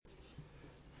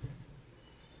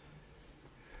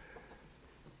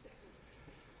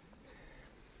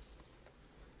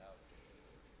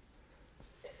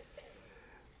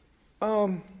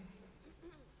Go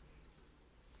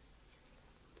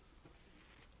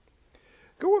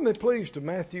with me, please, to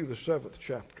Matthew, the 7th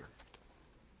chapter.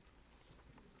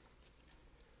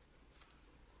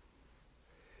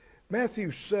 Matthew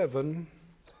 7,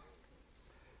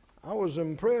 I was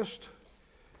impressed,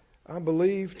 I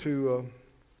believe, to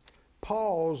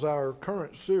pause our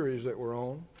current series that we're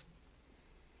on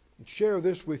and share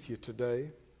this with you today.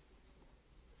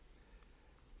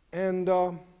 And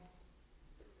I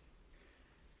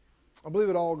believe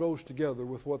it all goes together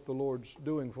with what the Lord's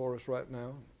doing for us right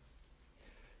now.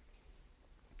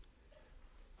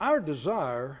 Our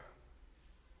desire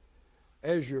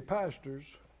as your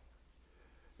pastors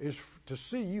is to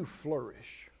see you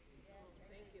flourish,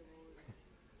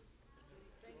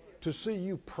 to see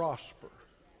you prosper.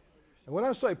 And when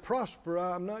I say prosper,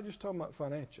 I'm not just talking about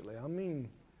financially. I mean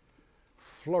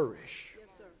flourish. Yes,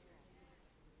 sir.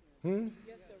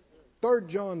 Yes, sir. 3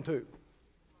 John 2.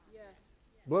 Yes.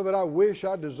 Beloved,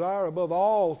 I desire above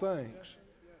all things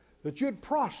that you'd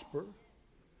prosper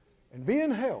and be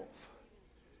in health,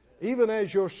 even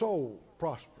as your soul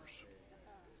prospers.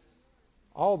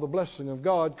 All the blessing of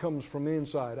God comes from the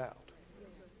inside out.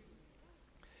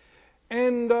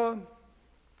 And, us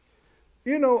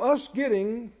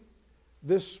getting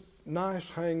this nice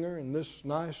hangar and this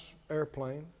nice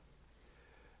airplane,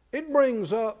 it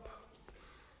brings up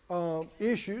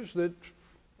issues that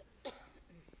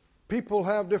people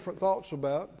have different thoughts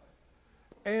about.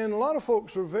 And a lot of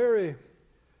folks are very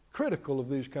critical of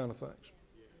these kind of things.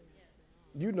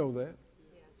 You know that.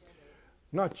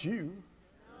 Not you.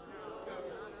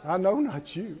 I know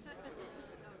not you.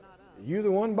 You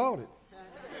the one bought it.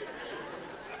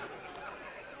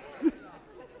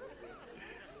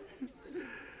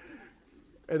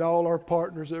 And all our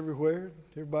partners everywhere,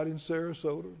 everybody in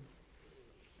Sarasota,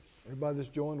 everybody that's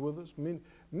joined with us, many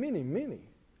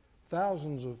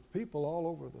thousands of people all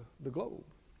over the globe.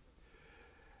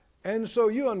 And so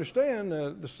you understand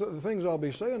the things I'll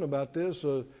be saying about this.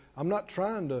 I'm not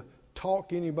trying to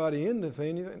talk anybody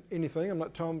into anything. I'm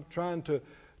not trying to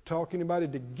talk anybody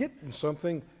to get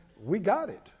something. We got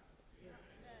it.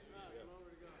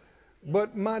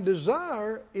 But my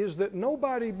desire is that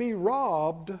nobody be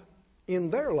robbed in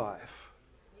their life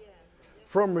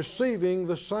from receiving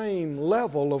the same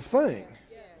level of thing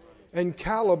and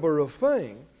caliber of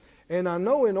thing. And I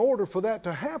know in order for that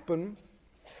to happen,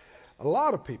 a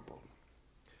lot of people,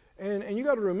 and you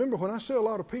got to remember, when I say a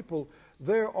lot of people,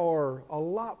 there are a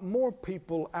lot more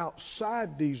people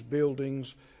outside these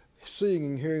buildings seeing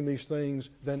and hearing these things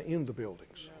than in the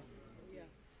buildings.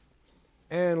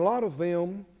 And a lot of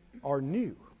them are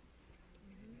new.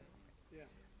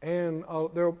 And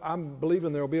I'm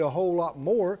believing there'll be a whole lot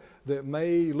more that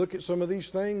may look at some of these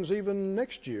things even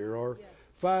next year or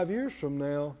 5 years from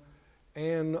now.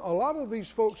 And a lot of these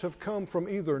folks have come from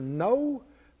either no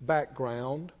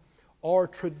background or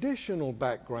traditional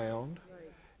background.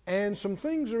 And some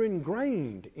things are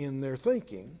ingrained in their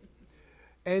thinking.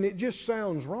 And it just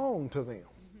sounds wrong to them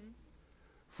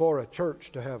for a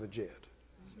church to have a jet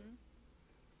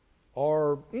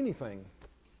or anything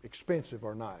expensive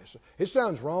or nice. It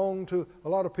sounds wrong to a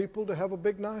lot of people to have a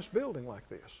big, nice building like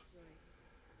this.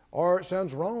 Or it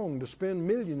sounds wrong to spend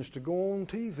millions to go on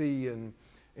TV and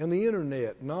the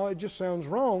internet. No, it just sounds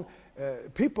wrong.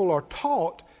 People are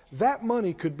taught that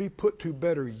money could be put to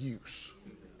better use.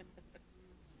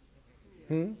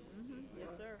 Yes,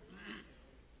 sir.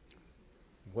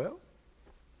 Well,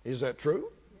 is that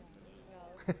true?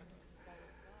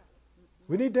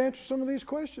 We need to answer some of these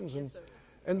questions.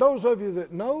 And those of you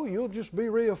that know, you'll just be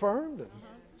reaffirmed. And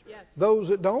Yes. those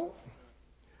that don't,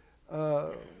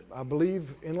 I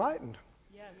believe, enlightened.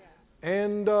 Yes.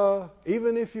 And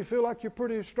even if you feel like you're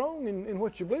pretty strong in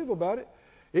what you believe about it,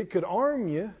 it could arm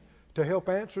you to help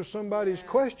answer somebody's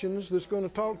questions that's going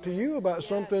to talk to you about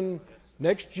something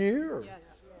next year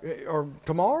or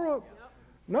tomorrow.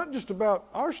 Not just about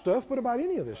our stuff, but about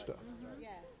any of this stuff.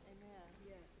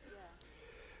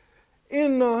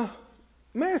 In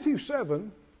Matthew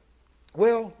 7,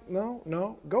 go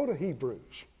to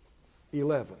Hebrews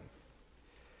 11.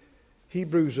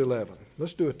 Hebrews 11.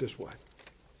 Let's do it this way.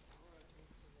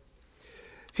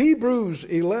 Hebrews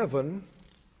 11,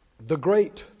 the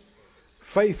great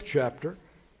faith chapter,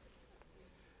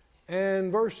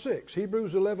 and verse 6.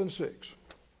 Hebrews 11:6.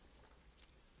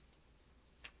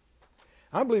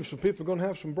 I believe some people are going to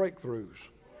have some breakthroughs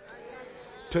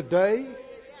today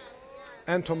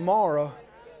and tomorrow.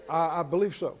 I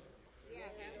believe so.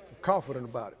 I'm confident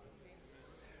about it.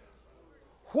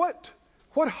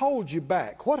 What holds you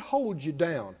back? What holds you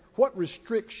down? What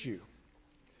restricts you?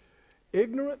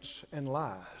 Ignorance and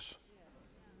lies.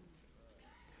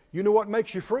 You know what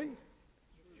makes you free?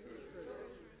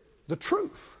 The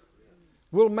truth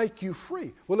will make you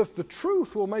free. Well, if the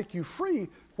truth will make you free,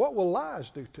 what will lies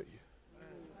do to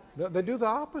you? They do the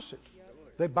opposite.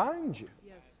 They bind you.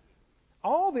 Yes.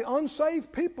 All the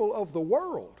unsaved people of the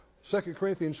world, 2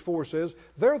 Corinthians 4 says,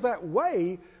 they're that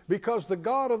way because the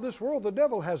god of this world, the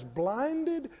devil, has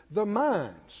blinded the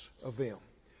minds of them,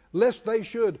 lest they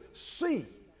should see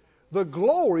the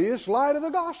glorious light of the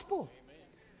gospel.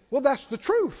 Well, that's the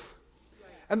truth.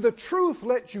 And the truth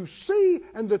lets you see,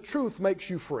 and the truth makes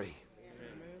you free.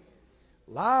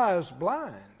 Lies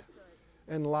blind,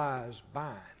 and lies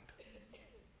bind.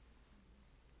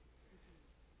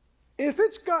 If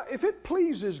it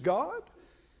pleases God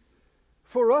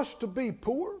for us to be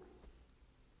poor,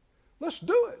 let's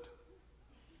do it.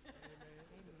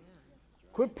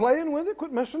 Quit playing with it.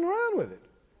 Quit messing around with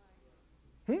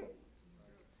it.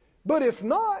 But if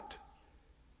not,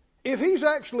 if He's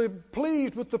actually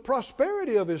pleased with the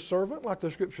prosperity of His servant, like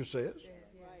the Scripture says,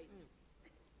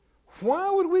 why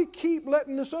would we keep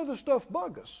letting this other stuff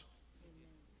bug us?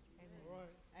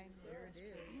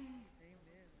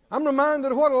 I'm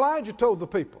reminded of what Elijah told the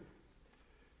people.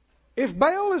 If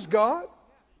Baal is God,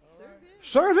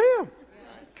 serve him.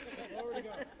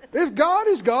 If God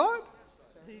is God,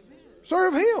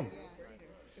 serve Him.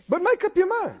 But make up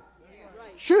your mind.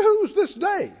 Choose this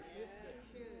day.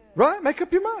 Right? Make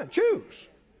up your mind. Choose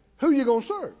who you're going to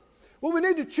serve. Well, we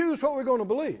need to choose what we're going to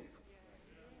believe.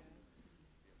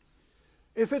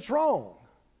 If it's wrong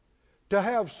to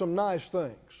have some nice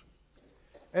things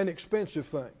and expensive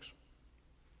things,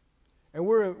 and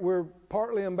we're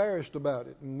partly embarrassed about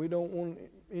it, and we don't want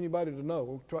anybody to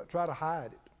know, we'll try to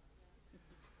hide it.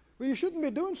 Well, you shouldn't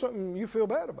be doing something you feel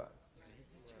bad about.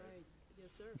 That's right.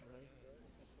 Yes, sir.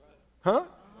 Huh?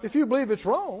 If you believe it's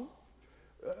wrong,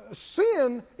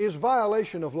 sin is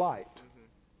violation of light.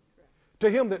 To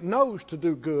him that knows to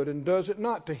do good and does it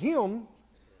not, to him,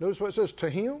 notice what it says, to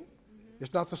him,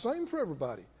 it's not the same for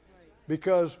everybody,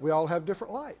 because we all have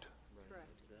different light.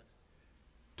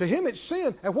 To him it's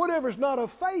sin, and whatever is not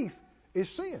of faith is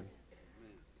sin.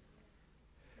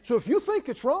 So if you think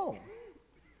it's wrong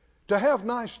to have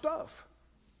nice stuff,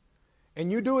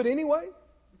 and you do it anyway,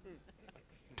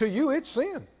 to you it's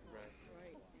sin.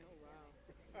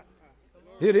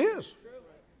 It is.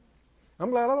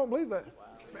 I'm glad I don't believe that.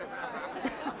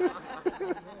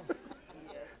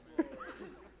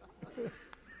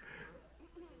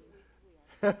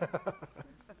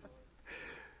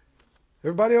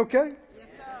 Everybody okay? Yes,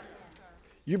 sir.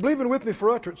 You believing with me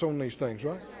for utterance on these things,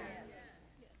 right?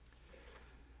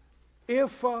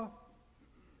 If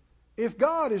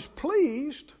God is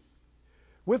pleased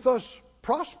with us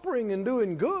prospering and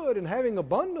doing good and having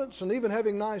abundance and even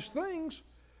having nice things,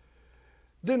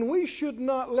 then we should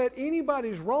not let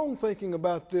anybody's wrong thinking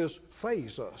about this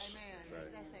faze us. Amen.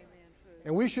 That's amen. True.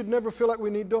 And we should never feel like we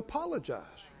need to apologize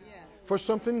Yeah. for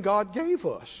something God gave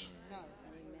us. No.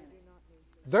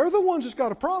 They're the ones that's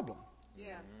got a problem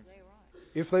Yeah. They're right.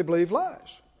 if they believe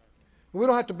lies. We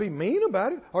don't have to be mean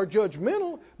about it or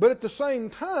judgmental, but at the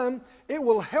same time, it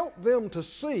will help them to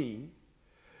see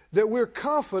that we're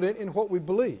confident in what we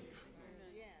believe.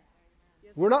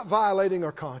 We're not violating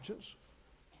our conscience.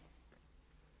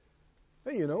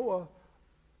 Hey, you know,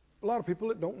 a lot of people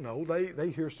that don't know,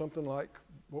 they hear something like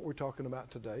what we're talking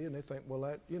about today, and they think,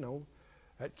 well,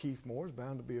 that Keith Moore is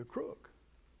bound to be a crook.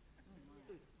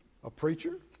 A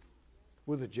preacher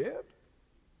with a jet?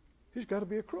 He's got to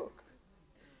be a crook.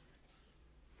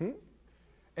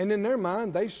 And in their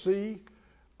mind, they see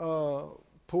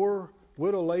poor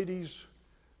widow ladies'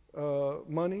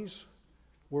 monies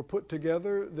were put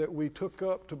together that we took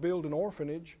up to build an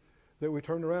orphanage that we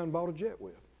turned around and bought a jet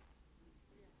with.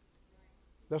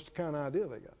 That's the kind of idea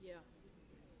they got. Yeah.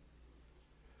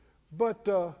 But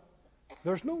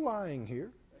there's no lying here.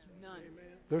 None.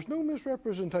 There's no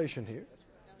misrepresentation here.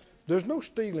 There's no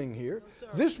stealing here. No,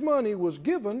 sir. This money was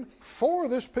given for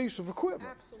this piece of equipment.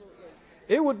 Absolutely.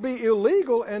 It would be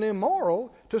illegal and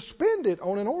immoral to spend it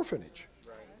on an orphanage.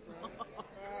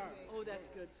 Oh, that's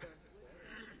good, sir.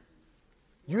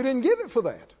 You didn't give it for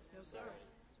that. No, sir.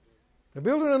 Now,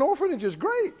 building an orphanage is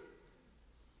great,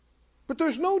 but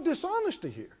there's no dishonesty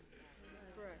here.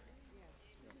 Correct.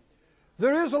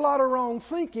 There is a lot of wrong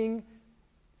thinking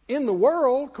in the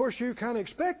world. Of course, you kind of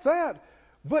expect that,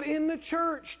 but in the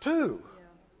church too.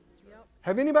 Yeah. Yep.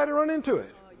 Have anybody run into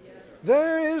it? Yes.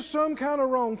 There is some kind of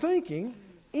wrong thinking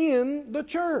in the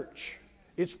church.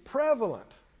 It's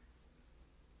prevalent.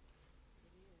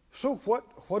 So what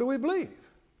do we believe?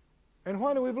 And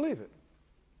why do we believe it?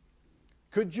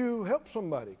 Could you help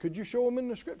somebody? Could you show them in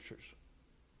the Scriptures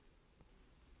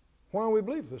why we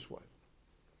believe this way?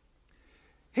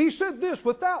 He said this,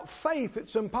 without faith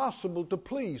it's impossible to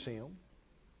please Him,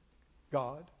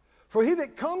 God. For he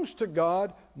that comes to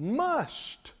God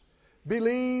must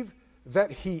believe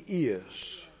that He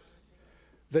is,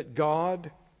 that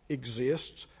God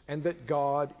exists, and that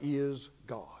God is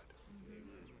God.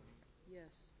 Yes.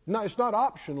 Now, it's not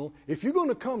optional. If you're going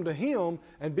to come to Him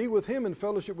and be with Him and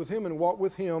fellowship with Him and walk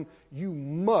with Him, you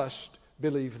must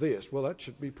believe this. Well, that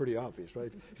should be pretty obvious,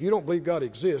 right? If you don't believe God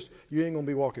exists, you ain't going to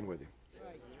be walking with Him.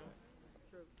 Right.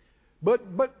 True.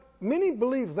 But many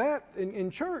believe that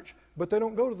in church, but they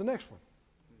don't go to the next one.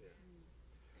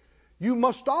 You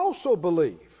must also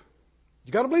believe.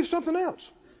 You got to believe something else.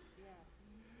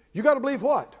 You got to believe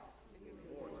what?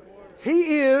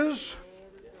 He is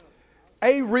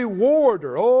a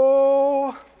rewarder.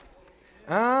 Oh,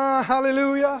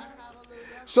 hallelujah.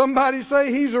 Somebody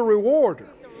say He's a rewarder.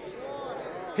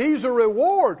 He's a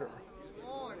rewarder.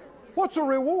 What's a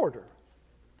rewarder?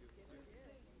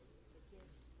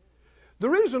 The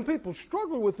reason people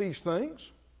struggle with these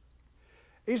things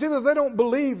is either they don't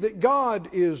believe that God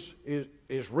is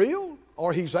real,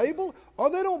 or He's able, or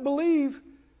they don't believe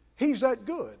He's that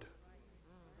good.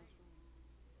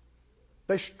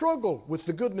 They struggle with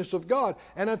the goodness of God.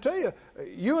 And I tell you,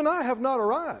 you and I have not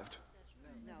arrived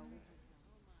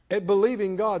at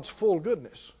believing God's full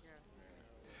goodness.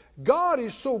 God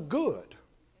is so good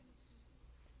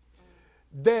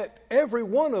that every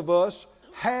one of us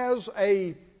has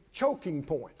a choking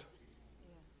point.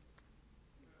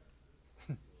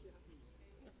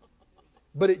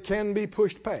 But it can be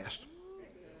pushed past.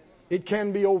 It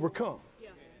can be overcome.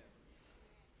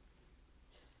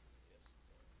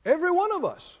 Every one of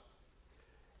us.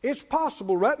 It's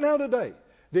possible right now today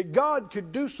that God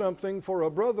could do something for a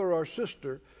brother or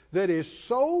sister that is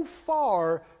so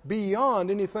far beyond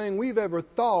anything we've ever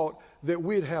thought that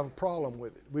we'd have a problem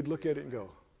with it. We'd look at it and go,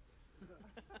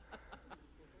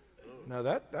 now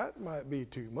that might be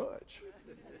too much.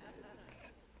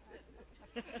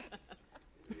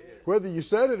 Whether you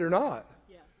said it or not.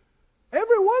 Yeah.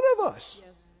 Every one of us.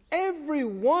 Yes. Every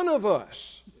one of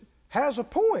us has a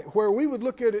point where we would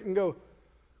look at it and go,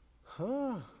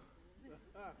 I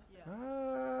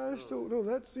just don't know.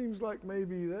 That seems like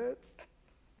maybe that's...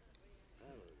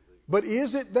 But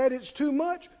is it that it's too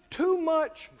much? Too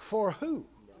much for who?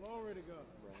 Glory to God.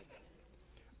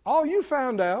 All you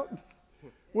found out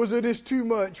was that it's too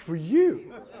much for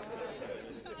you.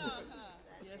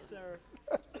 Yes, sir.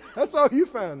 That's all you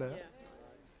found out. Yeah.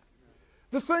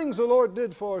 The things the Lord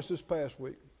did for us this past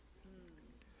week.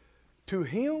 To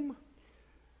Him,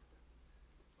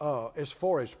 as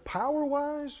far as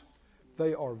power-wise,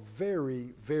 they are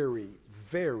very, very,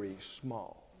 very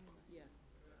small. Yeah.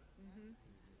 Mm-hmm.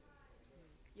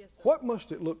 Yes, sir. What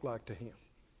must it look like to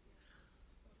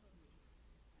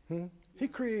Him? He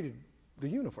created the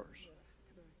universe.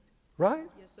 Right?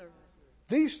 Yes, sir.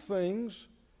 These things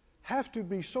have to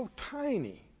be so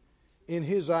tiny in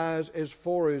His eyes as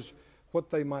far as what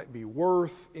they might be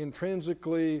worth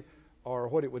intrinsically or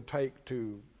what it would take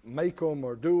to make them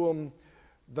or do them.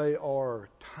 They are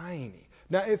tiny.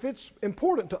 Now, if it's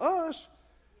important to us,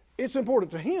 it's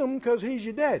important to Him because He's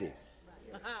your daddy.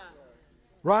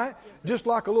 Right? Yes, just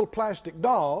like a little plastic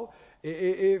doll.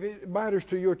 If it matters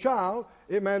to your child,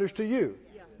 it matters to you.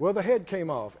 Yeah. Well, the head came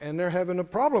off, and they're having a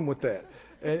problem with that.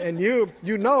 And you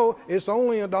know it's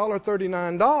only a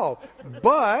 $1.39 doll.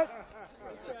 But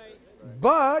That's right.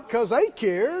 But because they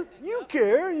care, you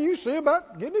care, and you see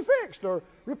about getting it fixed or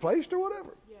replaced or whatever.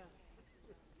 Yeah.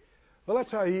 Well,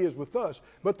 that's how He is with us.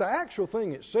 But the actual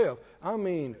thing itself, I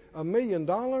mean, $1 million,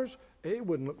 it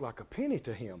wouldn't look like a penny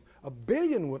to Him. $1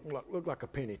 billion wouldn't look like a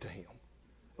penny to Him.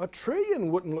 $1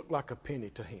 trillion wouldn't look like a penny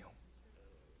to Him.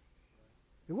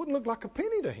 It wouldn't look like a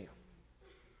penny to Him.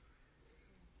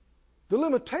 The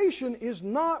limitation is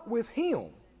not with Him.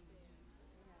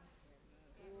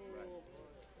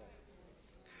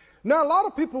 Now, a lot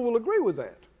of people will agree with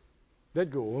that. They'd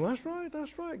go, well, that's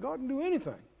right. God can do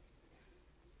anything.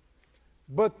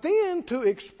 But then to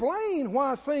explain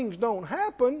why things don't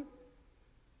happen,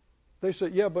 they say,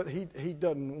 yeah, but he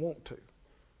doesn't want to.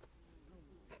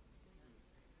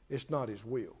 It's not His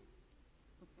will.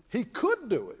 He could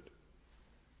do it,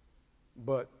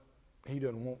 but He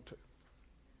doesn't want to.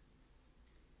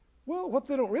 Well, what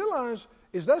they don't realize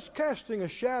is that's casting a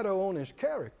shadow on His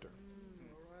character.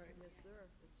 Yes, sir.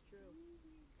 That's true.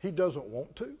 He doesn't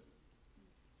want to.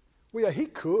 Well, yeah, He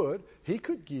could. He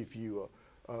could give you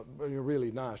a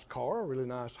really nice car, a really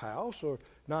nice house, or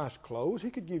nice clothes.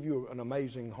 He could give you an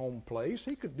amazing home place.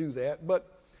 He could do that, but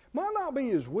might not be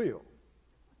His will.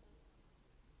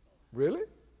 Really?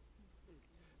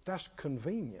 That's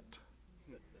convenient.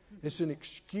 It's an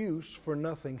excuse for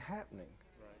nothing happening.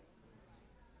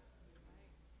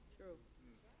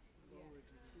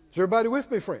 Is everybody with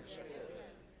me, friends?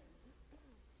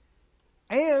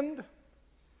 And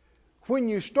when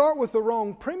you start with the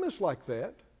wrong premise like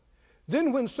that,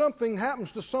 then when something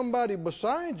happens to somebody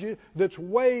beside you that's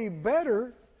way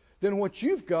better than what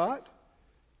you've got,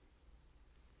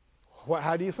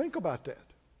 how do you think about that?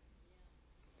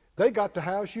 They got the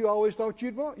house you always thought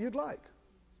you'd like.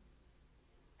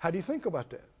 How do you think about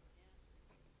that?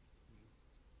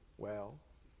 Well,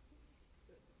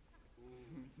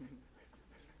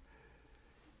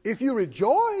 if you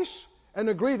rejoice and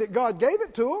agree that God gave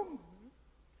it to them,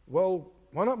 well,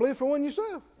 why not believe for one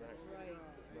yourself? That's right.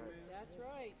 That's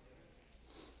right.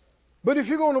 But if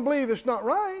you're going to believe it's not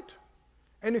right,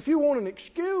 and if you want an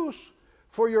excuse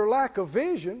for your lack of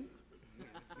vision,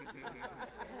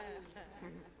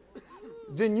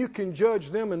 then you can judge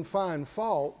them and find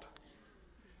fault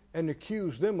and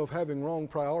accuse them of having wrong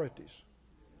priorities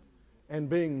and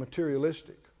being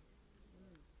materialistic.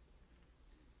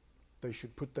 They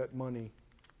should put that money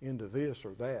into this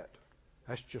or that.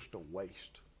 That's just a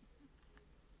waste.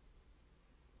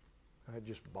 That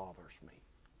just bothers me.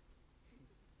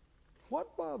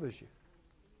 What bothers you?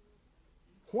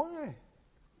 Why?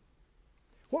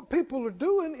 What people are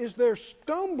doing is they're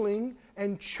stumbling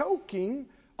and choking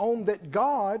on that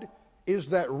God is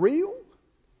that real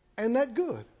and that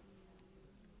good.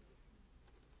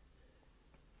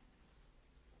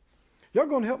 Y'all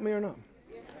going to help me or not?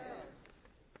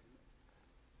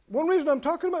 One reason I'm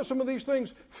talking about some of these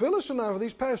things, Phyllis and I, for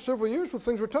these past several years with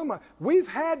things we're talking about, we've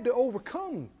had to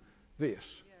overcome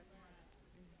this.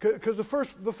 Because the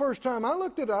first time I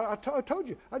looked at it, I told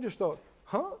you, I just thought,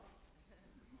 huh?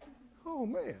 Oh,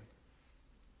 man.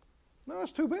 No,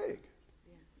 it's too big.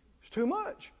 It's too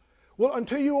much. Well,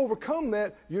 until you overcome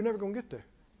that, you're never going to get there.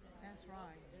 That's right.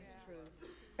 That's true.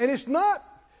 And it's not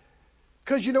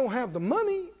because you don't have the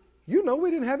money. You know we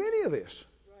didn't have any of this.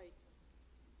 Right.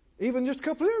 Even just a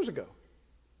couple of years ago.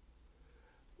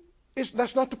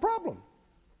 That's not the problem.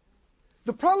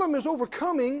 The problem is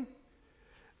overcoming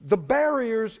the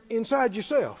barriers inside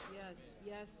yourself. Yes.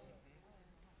 Yes.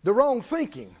 The wrong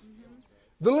thinking.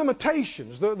 The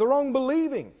limitations. The wrong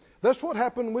believing. That's what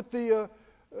happened with the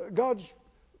God's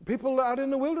people out in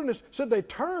the wilderness. Said they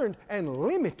turned and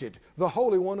limited the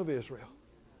Holy One of Israel.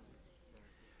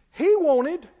 He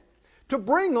wanted to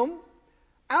bring them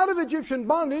out of Egyptian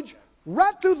bondage,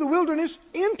 right through the wilderness,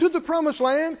 into the promised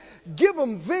land, give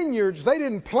them vineyards they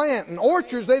didn't plant, and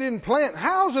orchards they didn't plant,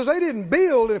 houses they didn't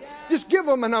build, and just give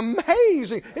them an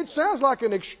amazing, it sounds like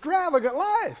an extravagant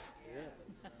life.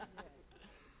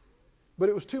 But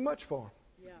it was too much for them.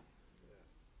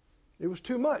 Yeah. It was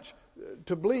too much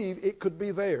to believe it could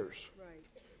be theirs.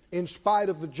 Right. In spite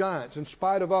of the giants, in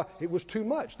spite of it was too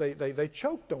much. They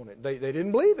choked on it. They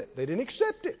didn't believe it. They didn't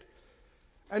accept it.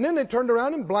 And then they turned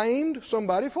around and blamed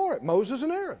somebody for it, Moses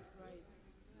and Aaron. Right.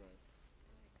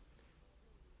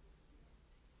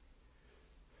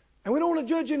 And we don't want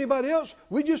to judge anybody else.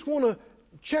 We just want to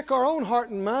check our own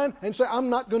heart and mind and say, I'm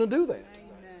not going to do that.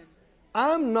 Amen.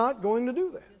 I'm not going to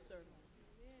do that. Yes, sir.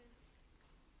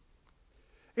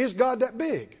 Is God that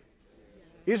big?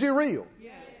 Is He real?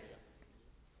 Yes.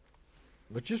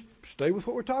 But just stay with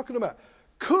what we're talking about.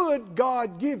 Could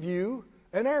God give you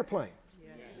an airplane?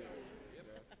 Yes.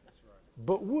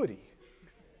 But would He?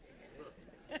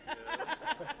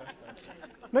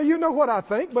 Now, you know what I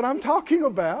think, but I'm talking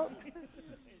about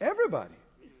everybody.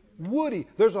 Would He?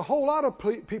 There's a whole lot of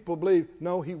people believe,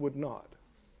 no, He would not.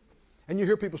 And you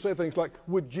hear people say things like,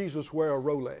 would Jesus wear a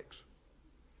Rolex?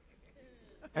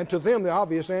 And to them, the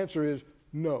obvious answer is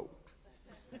no.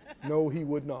 No, He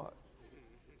would not.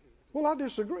 Well, I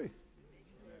disagree.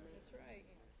 That's right.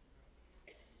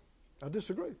 I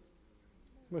disagree.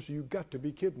 You've got to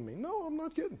be kidding me. No, I'm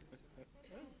not kidding.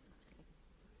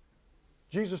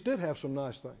 Jesus did have some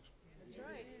nice things. That's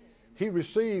right. He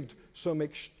received some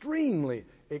extremely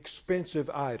expensive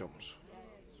items.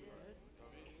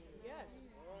 Yes.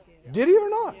 Did He or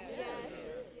not? Yes.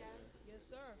 Yes,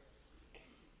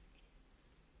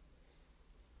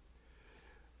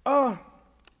 sir.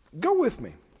 Go with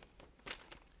me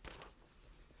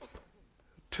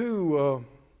to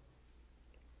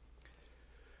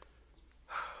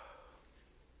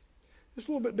it's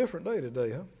a little bit different day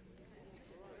today, huh?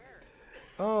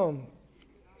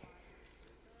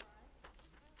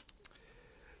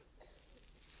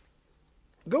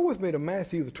 Go with me to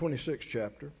Matthew the 26th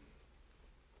chapter,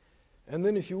 and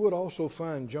then if you would also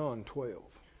find John 12.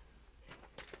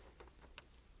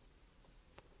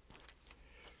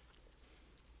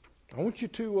 I want you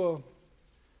to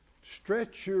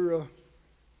stretch your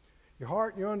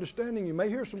heart and your understanding. You may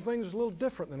hear some things a little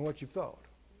different than what you thought.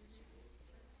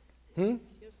 Yes,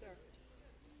 sir.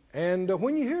 And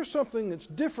when you hear something that's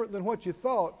different than what you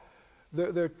thought,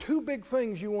 there are two big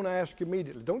things you want to ask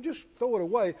immediately. Don't just throw it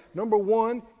away. Number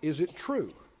one, is it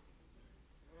true?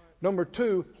 Number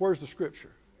two, where's the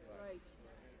scripture?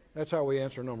 That's how we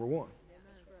answer number one.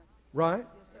 Right?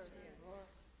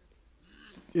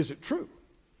 Is it true?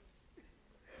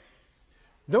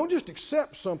 Don't just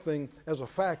accept something as a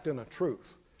fact and a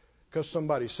truth because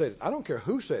somebody said it. I don't care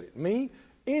who said it. Me,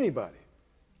 anybody.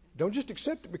 Don't just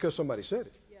accept it because somebody said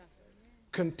it.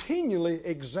 Continually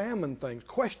examine things.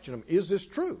 Question them. Is this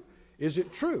true? Is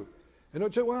it true? And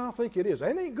don't say, well, I think it is.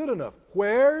 That ain't good enough.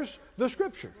 Where's the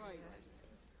scripture?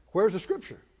 Where's the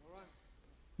scripture?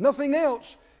 Nothing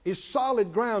else is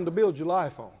solid ground to build your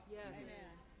life on.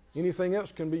 Anything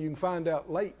else can be, you can find out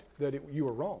late that you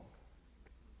were wrong.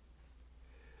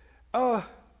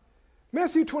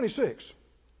 Matthew 26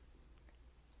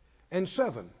 and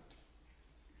 7.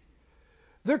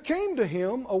 There came to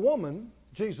him a woman,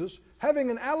 Jesus, having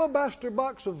an alabaster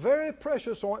box of very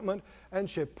precious ointment, and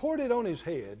she poured it on his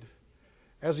head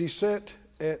as he sat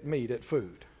at meat, at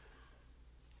food.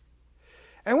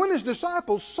 And when his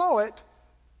disciples saw it,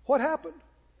 what happened?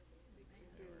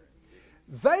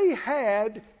 They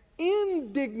had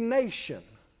indignation.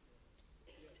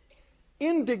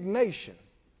 Indignation.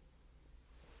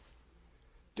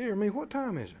 Dear me, what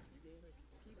time is it?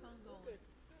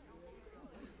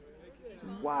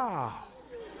 Wow.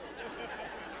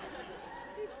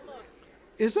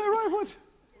 Is that right? What?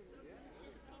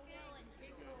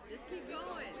 Just keep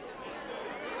going.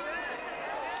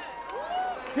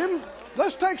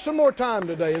 Let's take some more time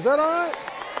today. Is that all right?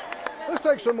 Let's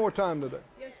take some more time today.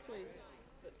 Yes, please.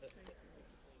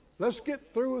 Let's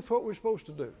get through with what we're supposed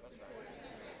to do.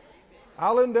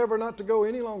 I'll endeavor not to go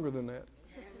any longer than that.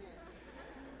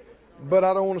 But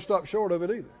I don't want to stop short of it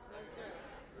either.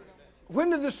 When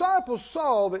the disciples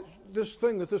saw that this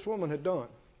thing that this woman had done,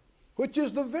 which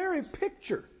is the very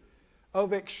picture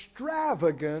of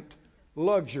extravagant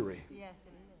luxury. Yes,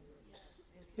 it is.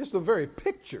 It's the very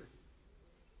picture.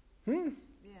 Yes.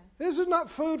 This is not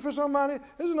food for somebody.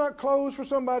 This is not clothes for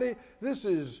somebody. This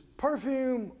is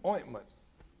perfume ointment.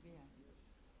 Yes.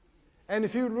 And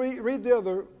if you read the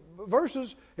other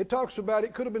verses, it talks about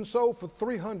it could have been sold for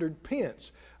 300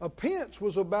 pence. A pence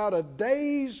was about a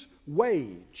day's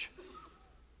wage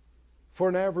for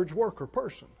an average worker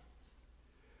person.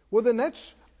 Well, then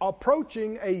that's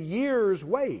approaching a year's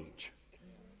wage.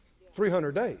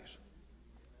 300 days.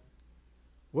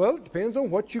 Well, it depends on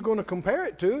what you're going to compare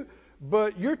it to,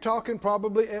 but you're talking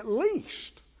probably at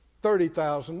least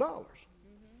 $30,000.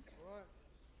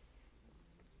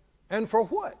 And for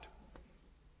what?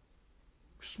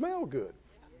 Smell good.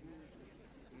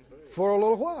 For a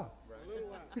little while.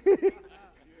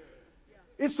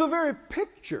 It's the very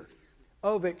picture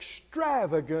of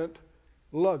extravagant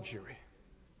luxury.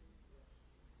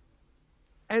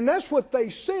 And that's what they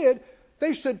said.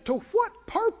 They said, to what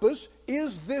purpose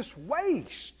is this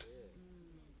waste?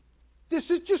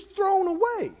 This is just thrown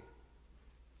away.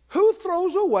 Who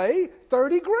throws away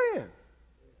 30 grand?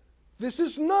 This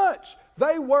is nuts.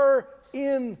 They were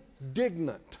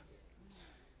indignant.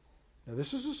 Now,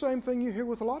 this is the same thing you hear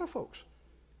with a lot of folks.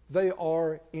 They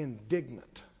are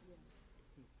indignant.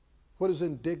 What does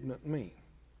indignant mean?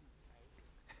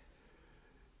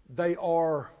 They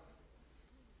are,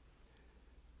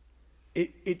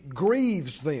 it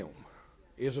grieves them,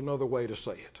 is another way to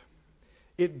say it.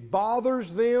 It bothers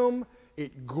them,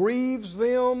 it grieves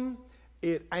them,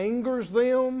 it angers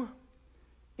them.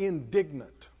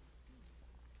 Indignant.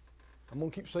 I'm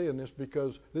going to keep saying this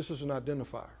because this is an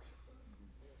identifier.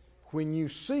 When you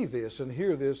see this and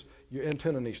hear this, your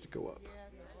antenna needs to go up.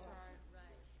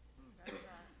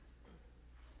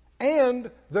 And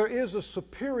there is a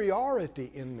superiority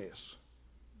in this.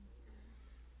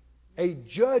 A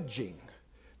judging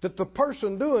that the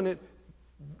person doing it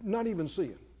not even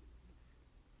seeing.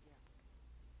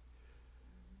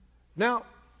 Now,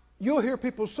 you'll hear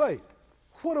people say,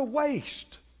 what a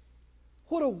waste.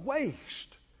 What a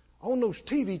waste on those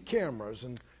TV cameras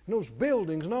and those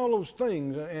buildings and all those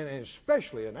things, and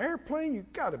especially an airplane.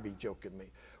 You've got to be joking me.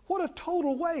 What a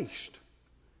total waste.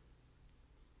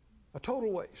 A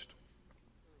total waste.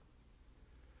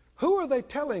 Who are they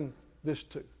telling this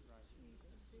to?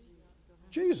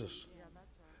 Jesus.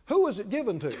 Who was it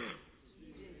given to?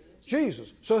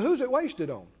 Jesus. So who's it wasted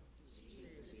on?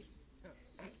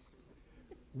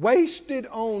 Wasted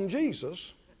on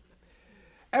Jesus.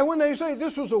 And when they say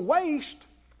this was a waste,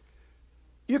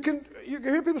 you can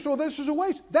hear people say, well, this is a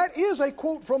waste. That is a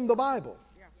quote from the Bible.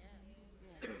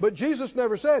 But Jesus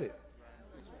never said it.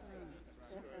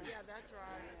 Yeah, that's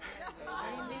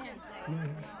right.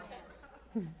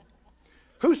 Amen.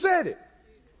 Who said it?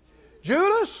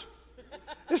 Judas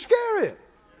Iscariot.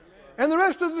 And the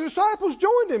rest of the disciples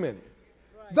joined him in it.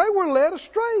 They were led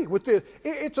astray with this.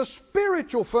 It's a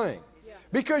spiritual thing.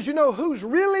 Because you know who's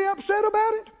really upset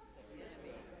about it?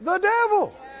 The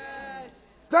devil.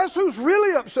 That's who's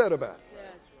really upset about it.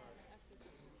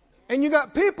 And you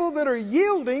got people that are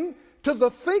yielding to the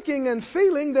thinking and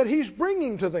feeling that he's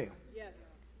bringing to them.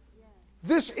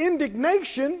 This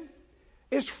indignation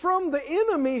is from the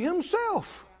enemy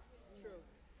himself.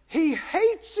 He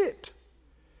hates it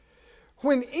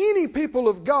when any people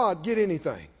of God get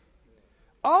anything.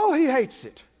 Oh, he hates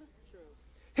it.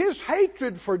 His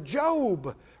hatred for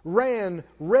Job ran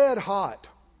red hot.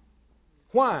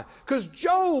 Why? Because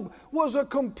Job was a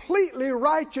completely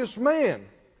righteous man.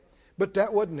 But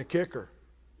that wasn't the kicker.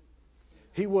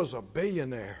 He was a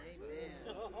billionaire.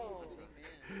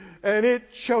 And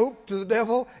it choked the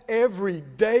devil every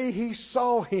day he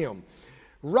saw him.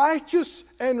 Righteous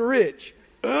and rich.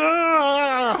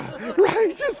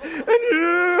 Righteous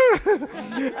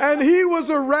and he was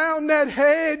around that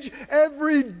hedge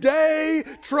every day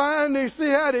trying to see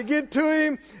how to get to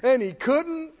him, and he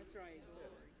couldn't. That's right.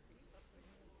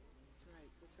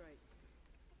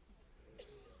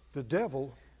 The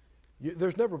devil,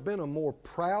 there's never been a more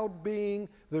proud being.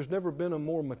 There's never been a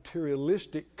more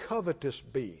materialistic, covetous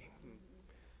being.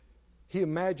 He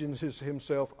imagines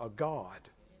himself a god.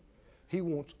 He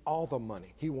wants all the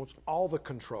money. He wants all the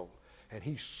control. And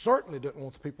he certainly doesn't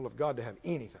want the people of God to have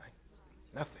anything.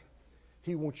 Nothing.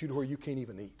 He wants you to where you can't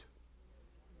even eat.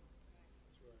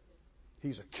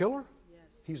 He's a killer.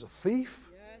 He's a thief.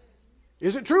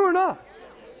 Is it true or not?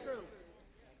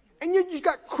 And yet you've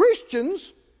got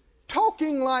Christians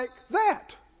talking like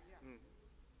that.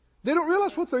 They don't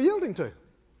realize what they're yielding to.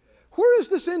 Where is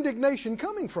this indignation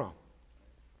coming from?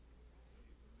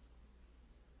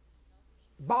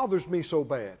 Bothers me so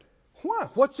bad. Why?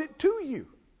 What's it to you?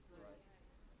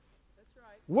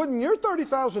 Wasn't your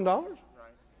 $30,000?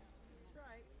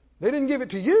 They didn't give it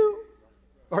to you?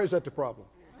 Or is that the problem?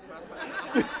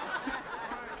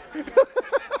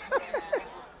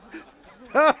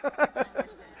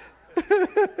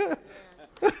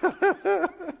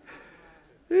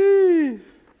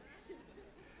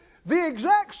 The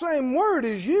exact same word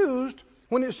is used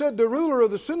when it said the ruler of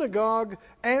the synagogue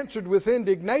answered with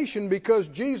indignation because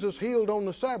Jesus healed on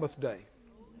the Sabbath day.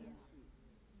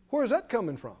 Where is that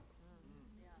coming from?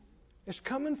 It's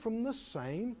coming from the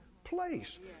same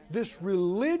place. This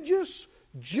religious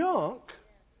junk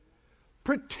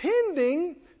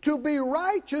pretending to be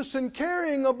righteous and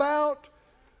caring about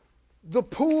the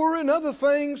poor and other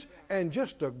things, and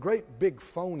just a great big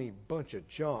phony bunch of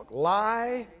junk.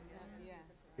 Lie.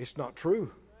 It's not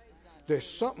true. There's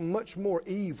something much more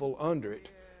evil under it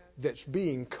that's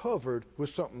being covered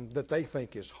with something that they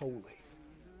think is holy.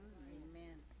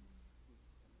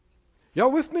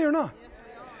 Y'all with me or not?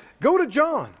 Go to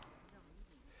John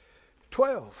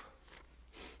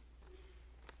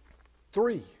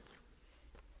 12:3.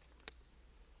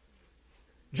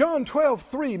 John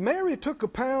 12:3. Mary took a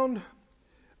pound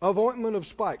of ointment of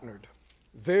spikenard.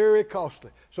 Very costly.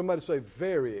 Somebody say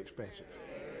very expensive.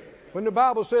 When the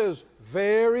Bible says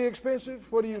very expensive,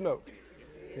 what do you know?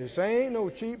 This ain't no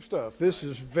cheap stuff. This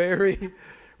is very,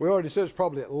 we already said it's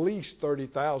probably at least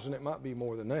 30,000. It might be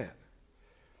more than that.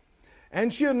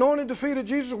 And she anointed the feet of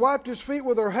Jesus, wiped his feet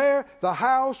with her hair. The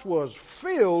house was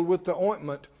filled with the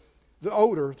ointment, the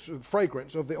odor,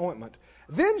 fragrance of the ointment.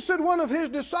 Then said one of his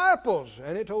disciples,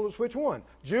 and it told us which one,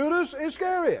 Judas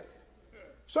Iscariot,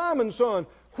 Simon's son,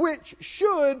 which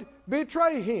should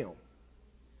betray him.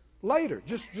 Later,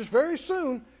 just very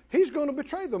soon, he's going to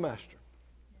betray the master.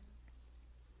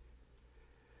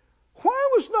 Why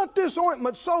was not this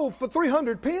ointment sold for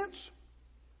 300 pence,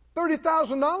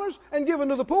 $30,000, and given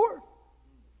to the poor?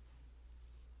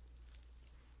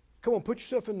 Come on, put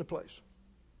yourself in the place.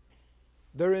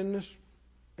 They're in this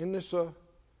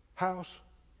house.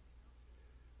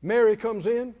 Mary comes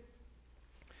in.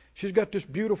 She's got this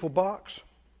beautiful box.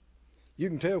 You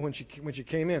can tell when she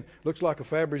came in. Looks like a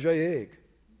Fabergé egg.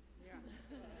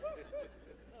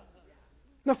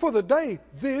 Now, for the day,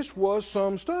 this was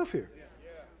some stuff here.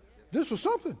 This was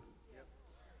something.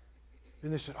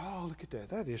 And they said, oh, look at that.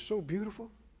 That is so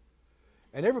beautiful.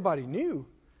 And everybody knew,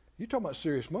 you're talking about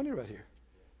serious money right here.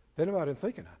 They might have been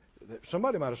thinking,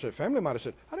 somebody might have said, family might have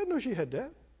said, I didn't know she had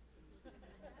that.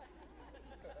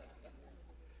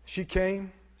 She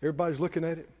came. Everybody's looking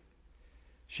at it.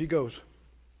 She goes,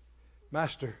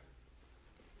 Master,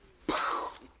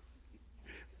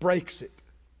 breaks it.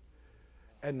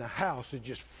 And the house is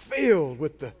just filled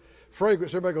with the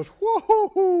fragrance. Everybody goes,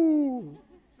 whoa!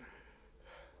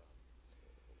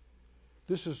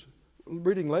 This is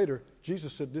reading later,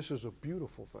 Jesus said this is a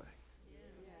beautiful thing.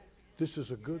 This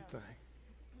is a good thing.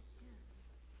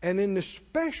 And in this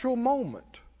special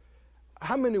moment,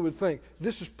 how many would think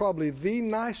this is probably the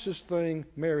nicest thing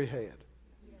Mary had?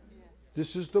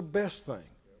 This is the best thing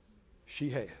she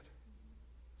had.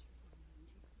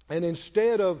 And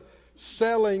instead of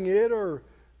selling it or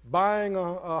buying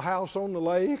a house on the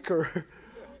lake or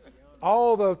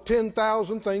all the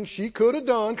 10,000 things she could have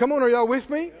done, come on, are y'all with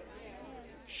me?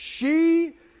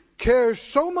 She cares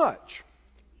so much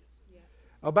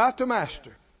about the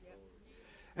Master.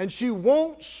 And she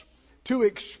wants to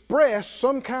express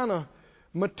some kind of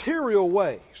material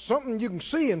way, something you can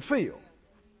see and feel,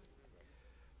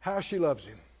 how she loves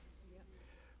him.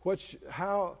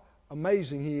 How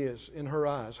amazing he is in her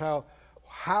eyes,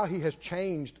 how he has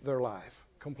changed their life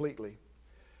completely.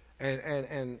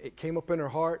 And it came up in her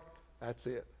heart, that's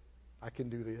it. I can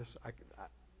do this.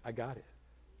 I got it.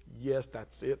 Yes,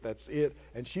 that's it.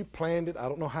 And she planned it. I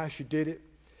don't know how she did it,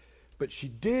 but she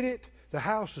did it. The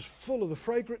house is full of the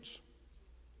fragrance.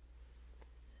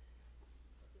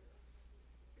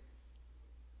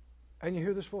 And you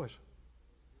hear this voice.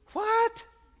 What?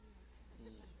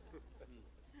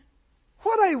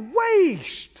 What a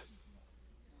waste.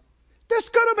 This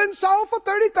could have been sold for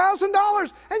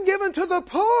 $30,000 and given to the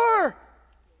poor.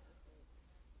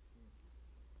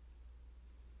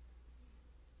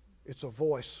 It's a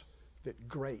voice that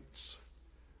grates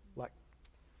like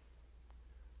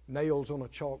nails on a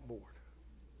chalkboard.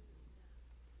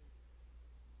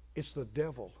 It's the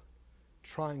devil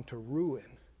trying to ruin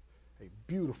a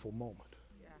beautiful moment.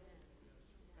 Yeah.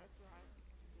 That's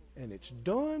right. And it's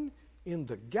done in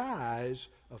the guise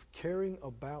of caring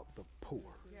about the poor,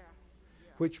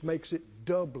 which makes it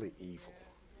doubly evil.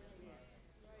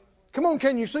 Come on,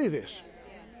 can you see this?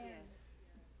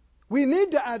 We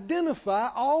need to identify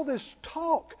all this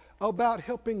talk about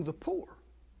helping the poor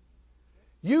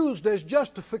used as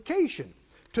justification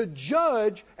to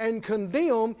judge and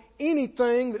condemn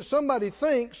anything that somebody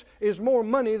thinks is more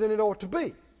money than it ought to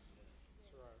be.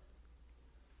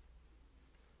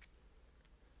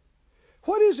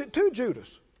 What is it to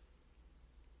Judas?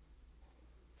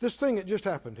 This thing that just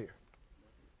happened here.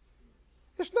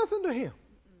 It's nothing to him.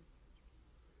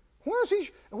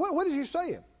 What is he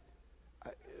saying?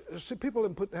 See, people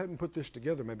haven't put this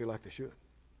together maybe like they should.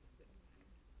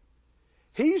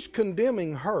 He's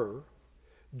condemning her,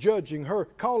 judging her,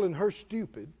 calling her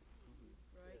stupid.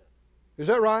 Is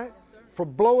that right? For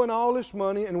blowing all this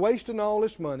money and wasting all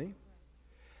this money.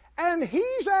 And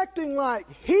he's acting like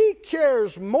he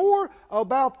cares more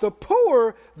about the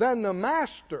poor than the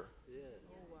master.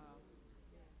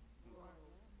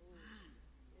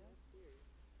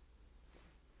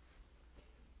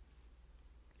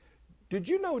 Did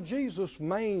you know Jesus'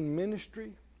 main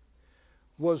ministry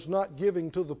was not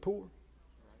giving to the poor?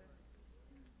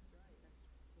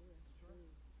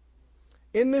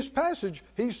 In this passage,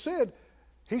 he said,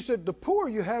 the poor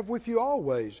you have with you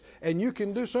always, and you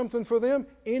can do something for them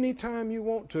anytime you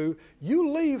want to. You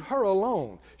leave her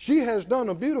alone. She has done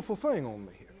a beautiful thing on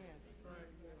me here.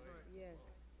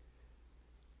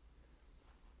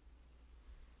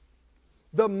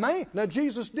 Now,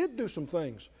 Jesus did do some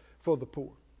things for the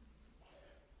poor.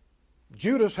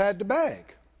 Judas had to beg.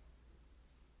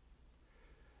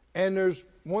 And there's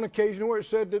one occasion where it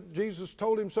said that Jesus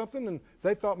told him something and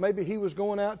they thought maybe he was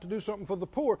going out to do something for the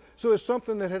poor. So it's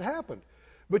something that had happened.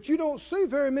 But you don't see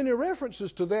very many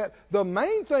references to that. The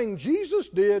main thing Jesus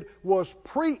did was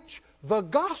preach the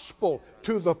gospel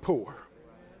to the poor.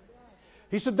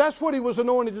 He said that's what he was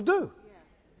anointed to do.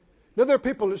 Now there are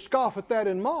people that scoff at that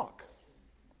and mock.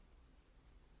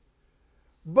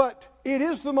 But it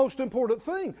is the most important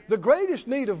thing. The greatest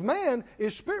need of man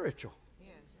is spiritual.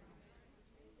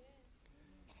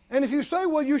 And if you say,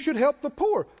 well, you should help the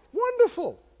poor,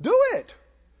 wonderful. Do it.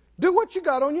 Do what you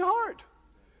got on your heart.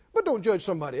 But don't judge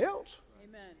somebody else.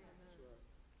 Amen.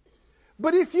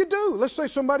 But if you do, let's say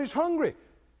somebody's hungry.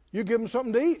 You give them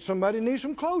something to eat. Somebody needs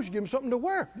some clothes. You give them something to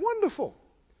wear. Wonderful.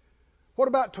 What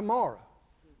about tomorrow?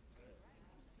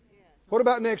 What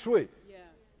about next week?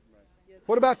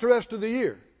 What about the rest of the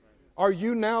year? Are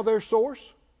you now their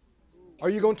source? Are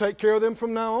you going to take care of them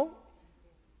from now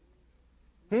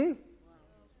on?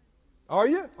 Are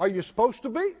you? Are you supposed to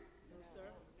be? No, sir.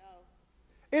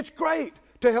 No. It's great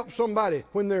to help somebody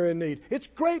when they're in need. It's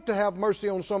great to have mercy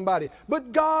on somebody.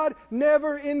 But God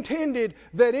never intended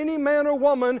that any man or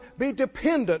woman be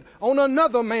dependent on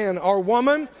another man or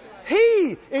woman.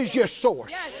 He is your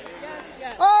source. Yes, yes,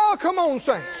 yes. Oh, come on,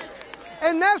 saints.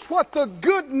 And that's what the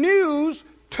good news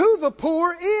to the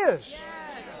poor is.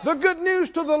 The good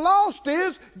news to the lost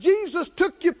is Jesus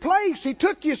took your place. He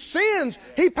took your sins.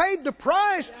 He paid the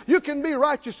price. You can be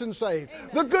righteous and saved.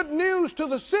 The good news to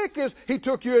the sick is He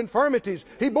took your infirmities.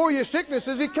 He bore your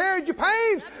sicknesses. He carried your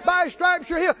pains. By His stripes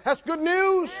you're healed. That's good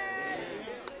news.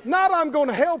 Not I'm going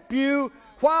to help you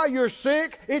while you're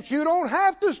sick. It's you don't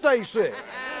have to stay sick.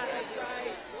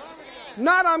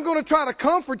 Not I'm going to try to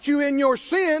comfort you in your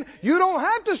sin. You don't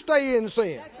have to stay in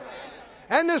sin.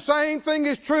 And the same thing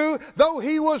is true, though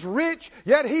He was rich,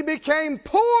 yet He became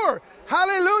poor.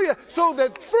 Hallelujah. So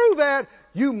that through that,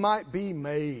 you might be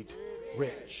made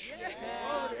rich.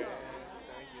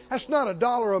 That's not a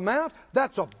dollar amount.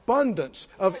 That's abundance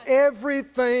of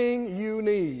everything you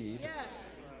need.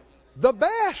 The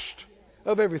best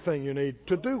of everything you need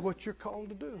to do what you're called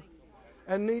to do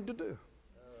and need to do.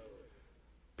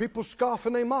 People scoff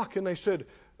and they mock and they said,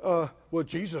 well,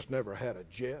 Jesus never had a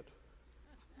jet.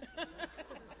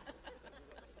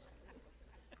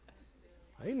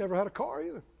 He never had a car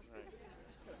either.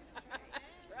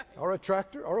 Or a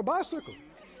tractor or a bicycle.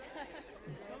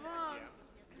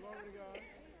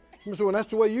 So well, that's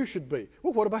the way you should be.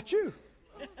 Well, what about you?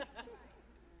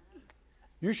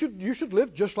 You should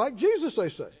live just like Jesus, they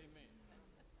say.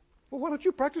 Well, why don't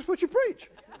you practice what you preach?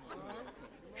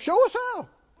 Show us how.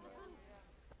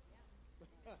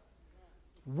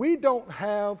 We don't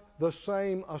have the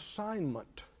same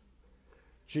assignment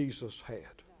Jesus had.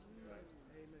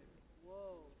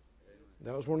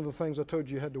 That was one of the things I told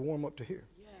you had to warm up to hear.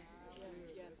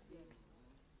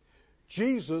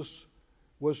 Jesus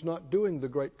was not doing the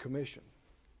Great Commission.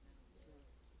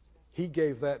 He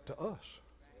gave that to us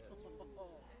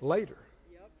later.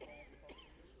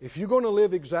 If you're going to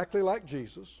live exactly like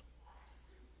Jesus,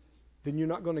 then you're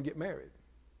not going to get married.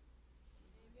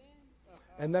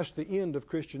 And that's the end of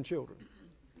Christian children.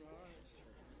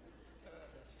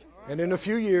 And in a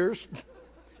few years,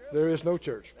 there is no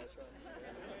church.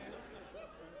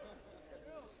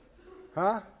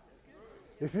 Huh?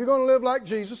 If you're going to live like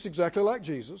Jesus, exactly like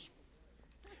Jesus,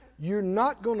 you're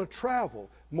not going to travel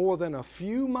more than a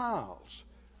few miles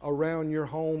around your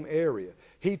home area.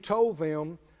 He told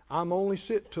them, I'm only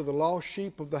sent to the lost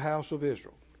sheep of the house of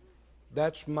Israel.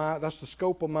 That's the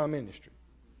scope of my ministry.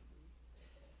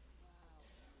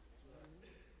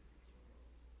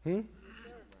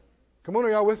 Come on, are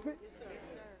y'all with me?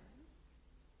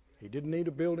 He didn't need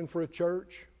a building for a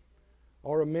church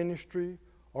or a ministry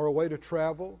or a way to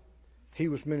travel. He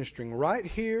was ministering right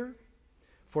here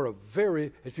for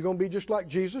if you're going to be just like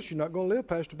Jesus, you're not going to live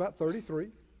past about 33.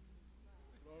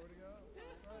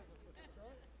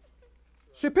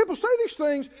 See, people say these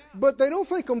things, but they don't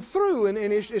think them through, and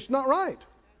it's not right.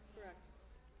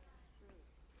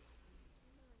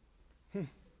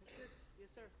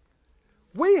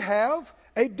 We have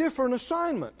a different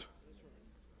assignment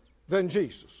than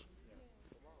Jesus.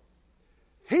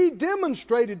 He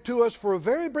demonstrated to us for a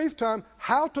very brief time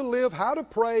how to live, how to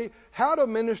pray, how to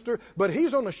minister, but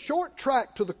He's on a short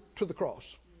track to the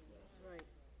cross.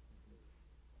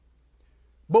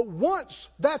 But once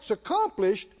that's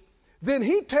accomplished, then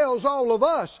He tells all of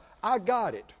us, I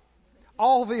got it.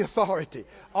 All the authority,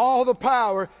 all the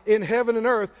power in heaven and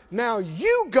earth. Now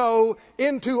you go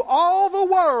into all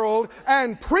the world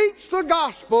and preach the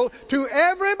gospel to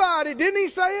everybody. Didn't He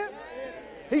say it?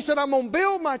 He said, I'm going to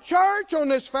build my church on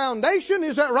this foundation.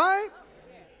 Is that right?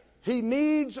 He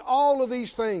needs all of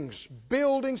these things.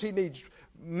 Buildings. He needs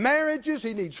marriages.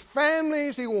 He needs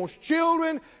families. He wants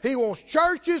children. He wants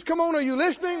churches. Come on, are you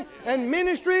listening? And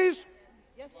ministries.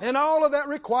 And all of that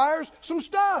requires some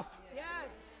stuff.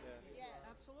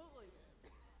 Absolutely.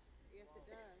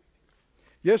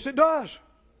 Yes, it does.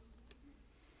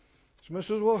 Somebody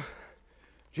says, well,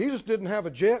 Jesus didn't have a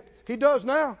jet. He does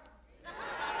now.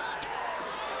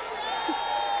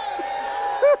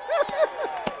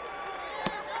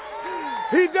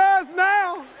 He does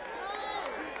now.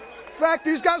 In fact,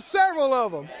 He's got several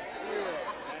of them.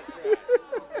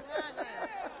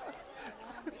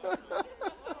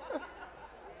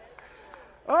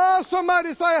 Oh,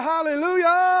 somebody say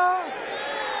hallelujah.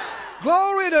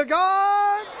 Glory to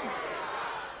God.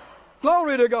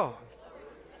 Glory to God.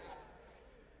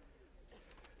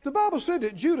 The Bible said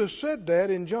that Judas said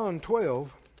that in John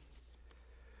 12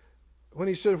 when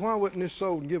he said, why wasn't this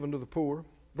sold and given to the poor?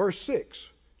 Verse 6,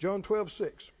 John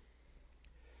 12:6.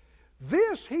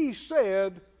 This He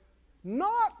said,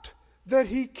 not that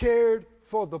He cared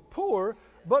for the poor,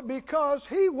 but because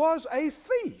He was a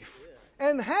thief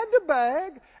and had the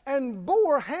bag and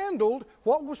handled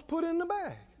what was put in the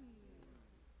bag.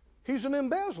 He's an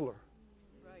embezzler.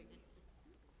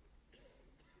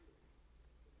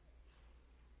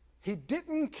 He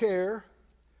didn't care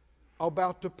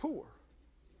about the poor.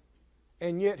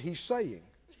 And yet he's saying,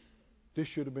 this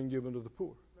should have been given to the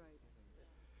poor. Right.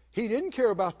 He didn't care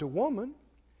about the woman.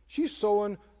 She's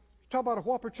sowing, talk about a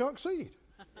whopper chunk seed.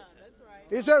 That's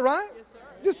right. Is that right? Yes, sir.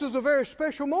 This is a very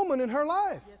special moment in her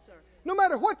life. Yes, sir. No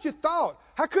matter what you thought,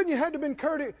 how couldn't you had to been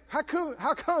courteous? How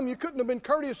come you couldn't have been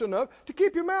courteous enough to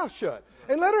keep your mouth shut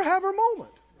and let her have her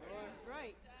moment?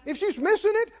 Right. If she's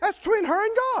missing it, that's between her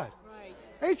and God.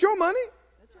 Right. Ain't your money.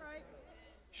 That's right.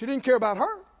 She didn't care about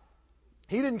her.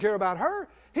 He didn't care about her.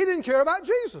 He didn't care about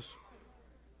Jesus.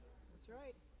 That's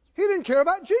right. He didn't care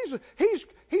about Jesus.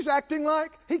 He's acting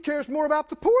like he cares more about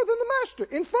the poor than the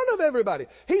master in front of everybody.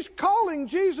 He's calling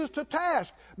Jesus to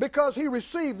task because he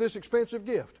received this expensive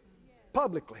gift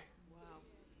publicly. Wow.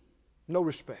 No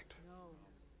respect. No.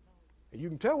 And you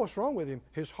can tell what's wrong with him.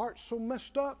 His heart's so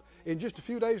messed up. And just a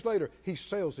few days later, he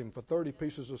sells him for 30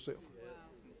 pieces of silver. Wow.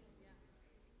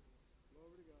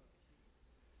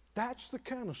 That's the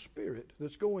kind of spirit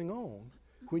that's going on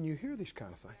when you hear these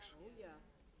kind of things. Oh, yeah.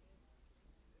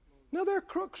 Now, there are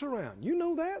crooks around. You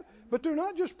know that. But they're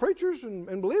not just preachers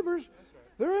and believers.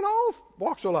 They're in all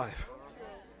walks of life.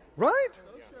 Right?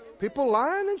 So true. People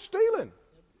lying and stealing.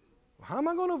 How am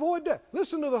I going to avoid that?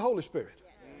 Listen to the Holy Spirit.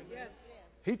 Yes.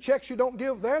 He checks you don't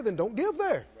give there, then don't give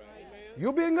there.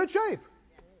 You'll be in good shape.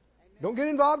 Don't get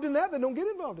involved in that, then don't get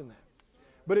involved in that.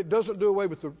 But it doesn't do away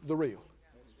with the real.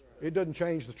 It doesn't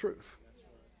change the truth.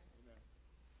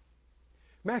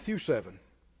 Matthew 7.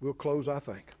 We'll close, I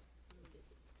think.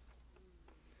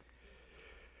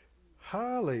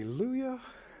 Hallelujah.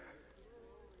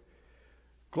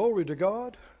 Glory to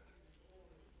God.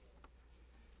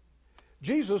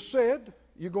 Jesus said,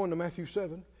 you're going to Matthew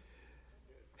 7.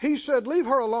 He said, leave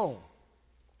her alone.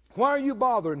 Why are you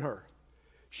bothering her?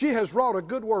 She has wrought a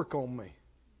good work on me.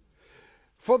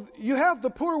 For you have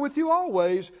the poor with you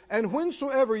always, and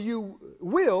whensoever you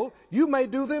will, you may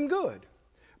do them good.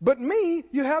 But me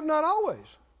you have not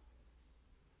always.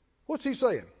 What's he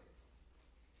saying?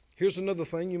 Here's another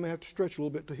thing you may have to stretch a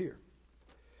little bit to hear.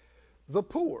 The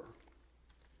poor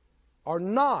are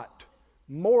not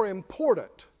more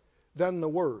important than the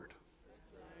Word.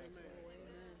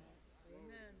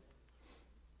 Amen.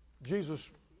 Jesus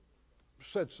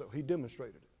said so. He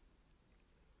demonstrated it.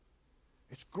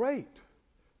 It's great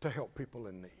to help people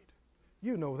in need.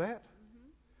 You know that.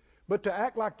 But to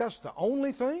act like that's the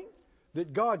only thing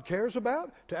that God cares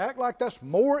about, to act like that's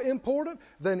more important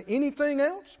than anything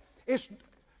else, it's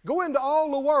go into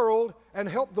all the world and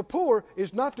help the poor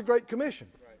is not the Great Commission.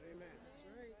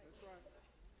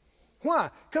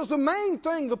 Why? Because the main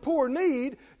thing the poor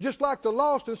need, just like the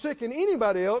lost and sick and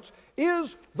anybody else,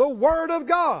 is the Word of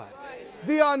God.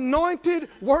 The anointed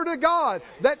Word of God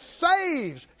that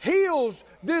saves, heals,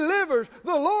 delivers.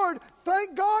 The Lord,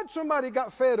 thank God somebody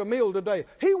got fed a meal today.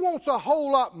 He wants a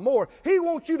whole lot more. He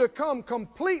wants you to come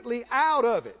completely out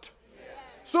of it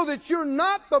so that you're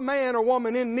not the man or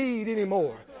woman in need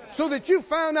anymore. So that you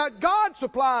found out God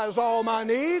supplies all my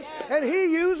needs and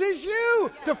He uses you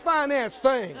to finance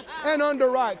things and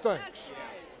underwrite things.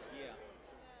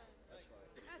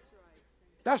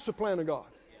 That's the plan of God.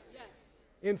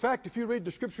 In fact, if you read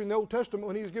the scripture in the Old Testament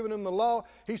when He was giving them the law,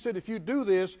 He said, if you do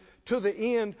this to the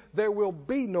end, there will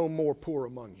be no more poor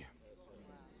among you.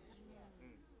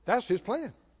 That's His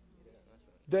plan.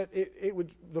 That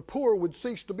the poor would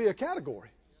cease to be a category.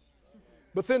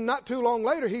 But then not too long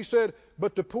later, He said,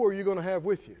 but the poor you're going to have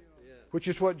with you. Which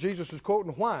is what Jesus is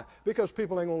quoting. Why? Because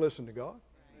people ain't going to listen to God.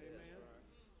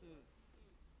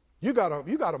 You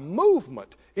got a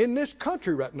movement in this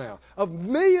country right now of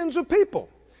millions of people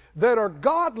that are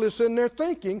godless in their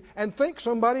thinking and think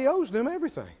somebody owes them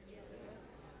everything.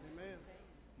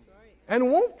 And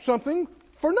want something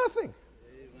for nothing.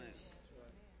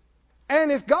 And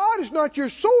if God is not your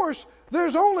source,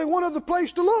 there's only one other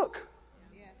place to look.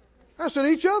 That's at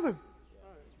each other.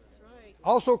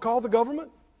 Also called the government.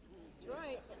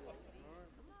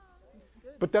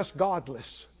 But that's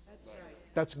godless.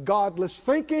 That's godless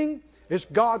thinking. It's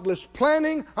godless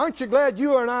planning. Aren't you glad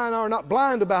you and I are not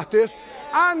blind about this?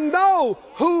 I know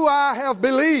who I have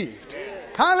believed.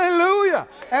 Hallelujah.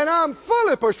 And I'm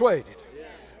fully persuaded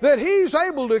that He's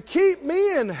able to keep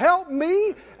me and help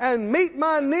me and meet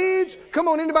my needs. Come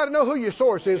on, anybody know who your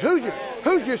source is?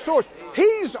 Who's your source?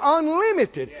 He's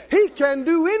unlimited. He can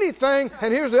do anything.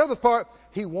 And here's the other part.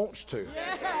 He wants to.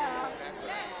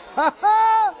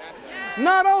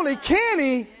 Not only can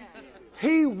He,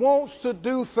 He wants to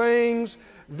do things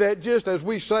that just, as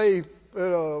we say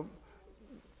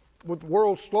with the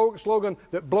world slogan,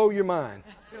 that blow your mind.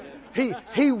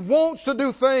 He wants to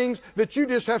do things that you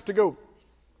just have to go,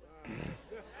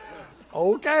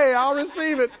 okay, I'll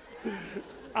receive it.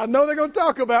 I know they're going to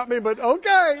talk about me, but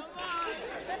okay.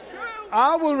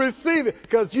 I will receive it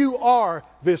because you are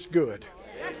this good.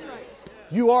 That's right.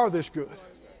 You are this good.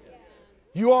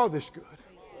 You are this good.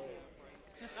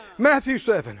 Matthew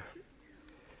 7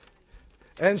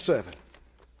 and 7.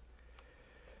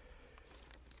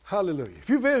 Hallelujah. If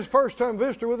you're first time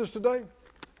visitor with us today,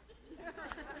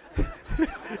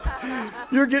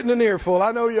 you're getting an earful.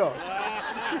 I know you are.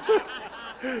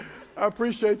 I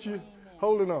appreciate you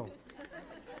holding on.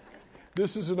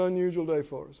 This is an unusual day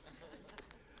for us.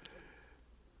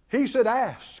 He said,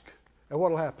 ask, and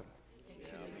what will happen?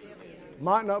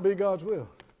 Might not be God's will.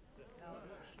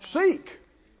 Seek,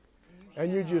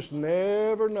 and you just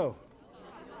never know.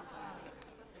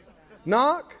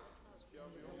 Knock,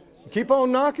 keep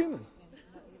on knocking,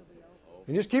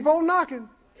 and just keep on knocking.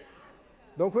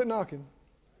 Don't quit knocking.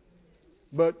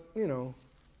 But,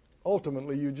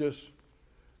 ultimately you just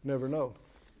never know.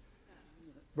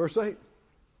 Verse 8.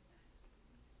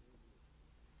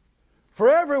 For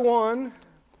everyone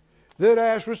that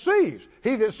asks receives.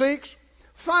 He that seeks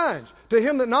finds. To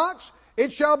him that knocks,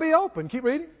 it shall be open. Keep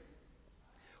reading.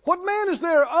 What man is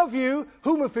there of you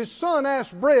whom if his son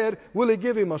asks bread, will he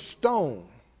give him a stone?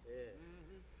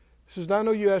 He says, I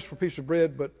know you asked for a piece of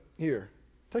bread, but here,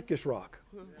 take this rock.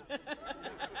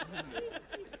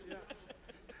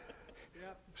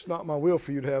 It's not my will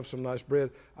for you to have some nice bread.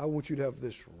 I want you to have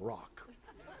this rock.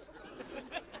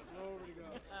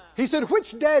 He said,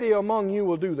 which daddy among you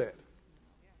will do that?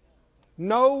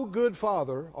 No good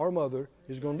father or mother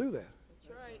is going to do that.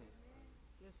 That's right.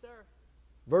 Yes, sir.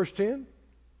 Verse 10.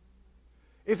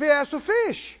 If he asks a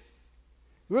fish,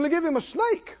 will he give him a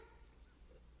snake?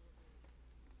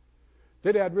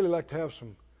 Daddy, I'd really like to have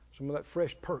some of that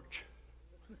fresh perch.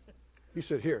 He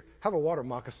said, here, have a water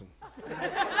moccasin.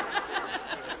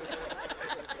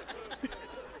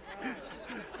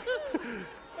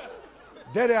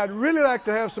 Daddy, I'd really like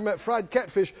to have some of that fried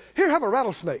catfish. Here, have a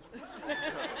rattlesnake.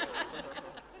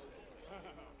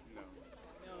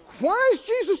 Why is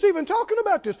Jesus even talking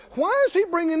about this? Why is he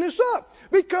bringing this up?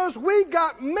 Because we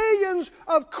got millions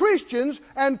of Christians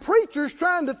and preachers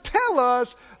trying to tell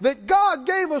us that God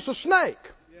gave us a snake.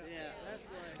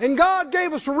 And God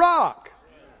gave us a rock.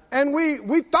 And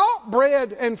we thought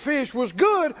bread and fish was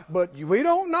good, but we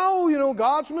don't know.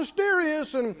 God's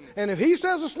mysterious. And if he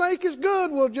says a snake is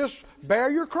good, well, just bear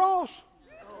your cross.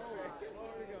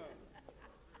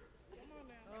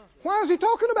 Why is he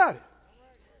talking about it?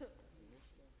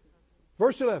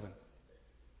 Verse 11.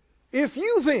 If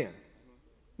you then,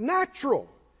 natural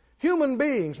human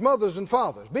beings, mothers and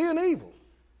fathers, being evil.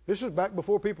 This is back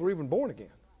before people were even born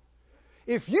again.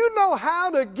 If you know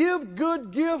how to give good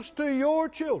gifts to your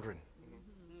children,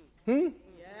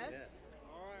 Yes.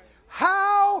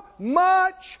 how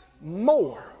much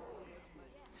more?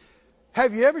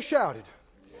 Have you ever shouted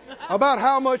about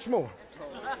how much more?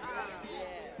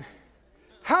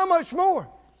 How much more?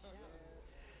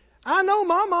 I know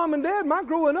my mom and dad, my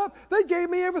growing up, they gave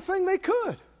me everything they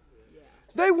could.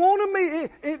 They wanted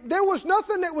me. There was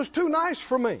nothing that was too nice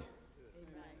for me.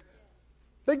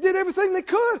 They did everything they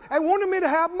could and wanted me to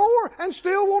have more and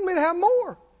still want me to have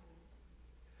more.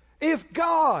 If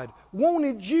God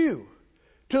wanted you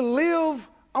to live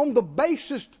on the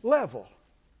basest level,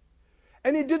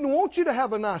 and he didn't want you to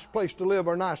have a nice place to live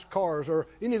or nice cars or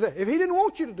anything, if he didn't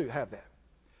want you to have that,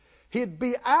 he'd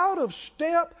be out of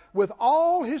step with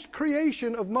all his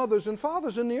creation of mothers and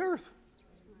fathers in the earth.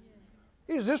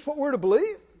 Is this what we're to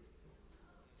believe?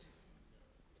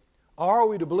 Or are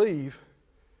we to believe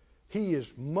he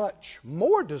is much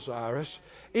more desirous,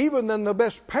 even than the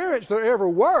best parents there ever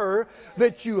were,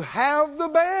 that you have the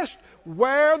best,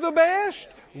 wear the best,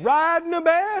 ride the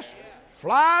best,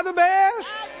 fly the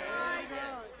best,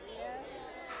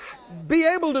 be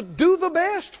able to do the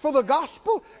best for the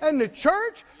gospel and the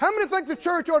church? How many think the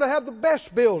church ought to have the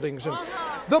best buildings and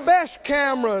the best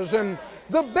cameras and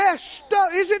the best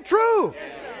stuff? Is it true?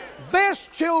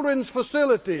 Best children's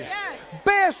facilities.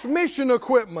 Best mission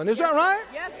equipment. Is that right?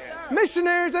 Yes, sir.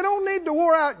 Missionaries, they don't need the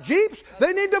wore out Jeeps.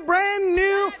 They need the brand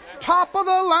new, top of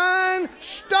the line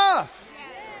stuff.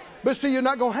 But see, you're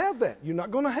not going to have that. You're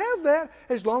not going to have that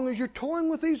as long as you're toying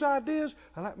with these ideas.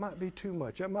 Well, that might be too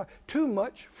much. Too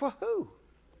much for who?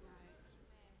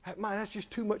 That's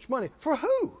just too much money. For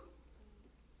who?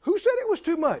 Who said it was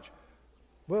too much?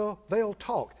 Well, they'll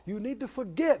talk. You need to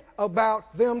forget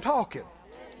about them talking.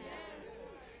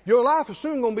 Your life is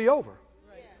soon going to be over.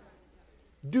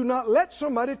 Do not let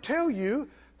somebody tell you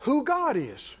who God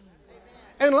is.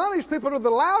 And a lot of these people are the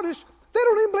loudest. They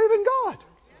don't even believe in God.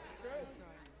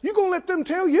 You're going to let them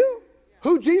tell you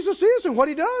who Jesus is and what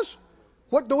he does?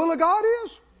 What the will of God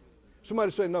is?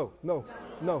 Somebody say no.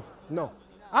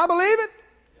 I believe it.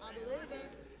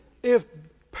 If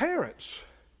parents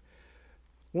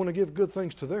want to give good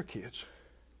things to their kids,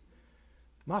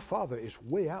 my Father is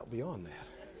way out beyond that.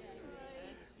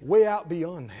 Way out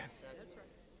beyond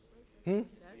that.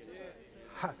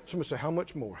 Somebody say, how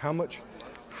much more? How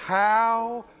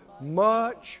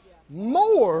much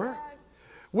more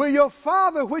will your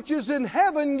Father which is in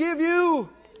heaven give you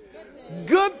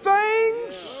good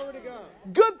things?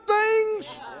 Good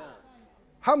things.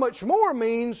 How much more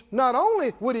means not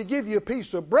only would he give you a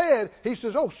piece of bread, he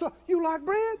says, oh, so you like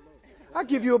bread? I'll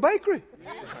give you a bakery.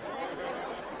 That's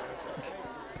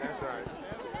right.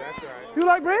 That's right. You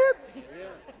like bread?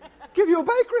 Give you a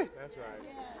bakery. That's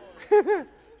right.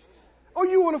 Oh,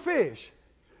 you want to fish?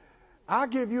 I'll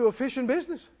give you a fishing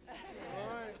business.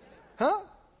 Huh?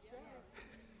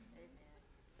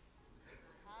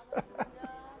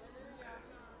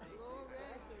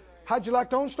 How'd you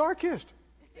like to own StarKist?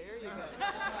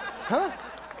 Huh?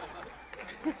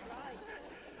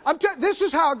 This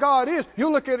is how God is.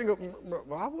 You look at it and go,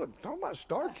 well, I wasn't talking about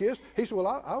StarKist. He said, well,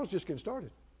 I was just getting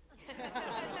started.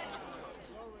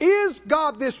 Is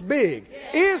God this big?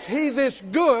 Is He this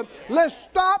good? Let's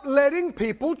stop letting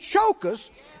people choke us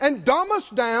and dumb us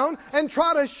down and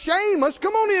try to shame us.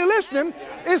 Come on, are you listening?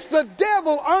 It's the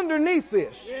devil underneath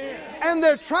this. And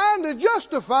they're trying to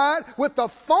justify it with the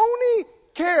phony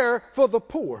care for the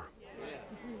poor.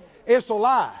 It's a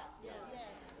lie.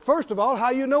 First of all,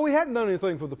 how you know He hadn't done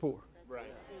anything for the poor?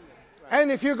 And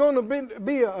if you're going to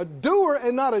be a doer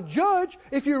and not a judge,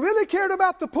 if you really cared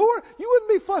about the poor, you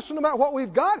wouldn't be fussing about what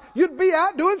we've got. You'd be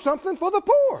out doing something for the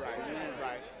poor.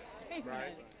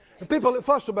 Right. And people that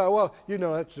fuss about, well, you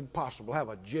know, that's impossible. Have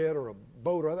a jet or a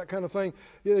boat or that kind of thing.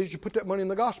 You know, you should put that money in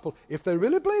the gospel. If they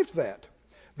really believed that,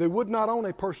 they would not own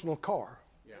a personal car.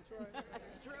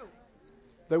 That's true.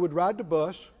 They would ride the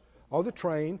bus or the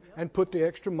train and put the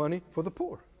extra money for the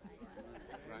poor.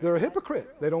 They're a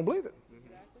hypocrite. They don't believe it.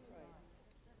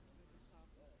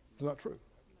 It's not true.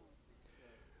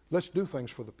 Let's do things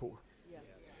for the poor.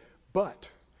 But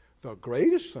the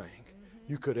greatest thing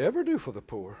you could ever do for the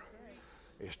poor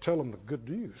is tell them the good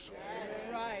news.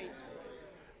 That's right.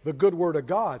 The good word of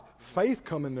God. Faith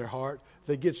come in their heart.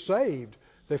 They get saved.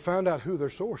 They find out who their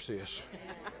source is.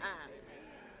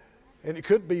 And it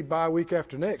could be by week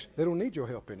after next. They don't need your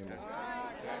help anymore.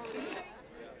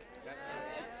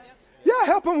 Yeah,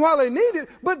 help them while they need it,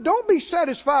 but don't be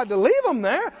satisfied to leave them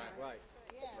there.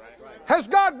 Has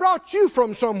God brought you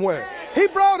from somewhere? He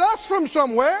brought us from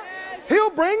somewhere.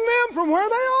 He'll bring them from where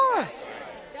they are.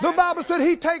 The Bible said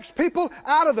He takes people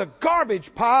out of the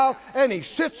garbage pile and He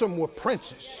sits them with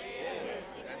princes.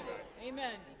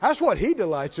 Amen. That's what He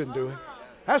delights in doing.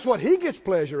 That's what He gets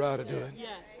pleasure out of doing. Yes.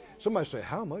 Somebody say,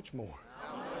 how much more?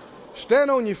 Stand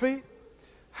on your feet.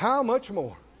 How much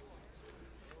more?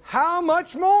 How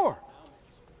much more?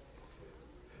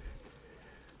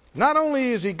 Not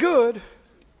only is He good,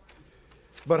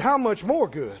 but how much more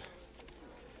good?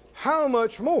 How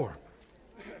much more?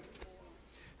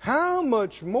 How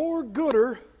much more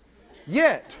gooder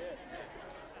yet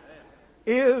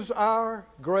is our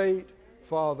great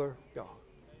Father God?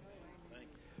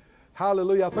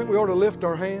 Hallelujah. I think we ought to lift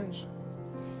our hands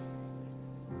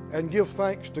and give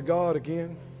thanks to God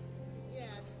again.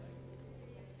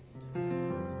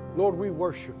 Lord, we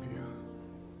worship You.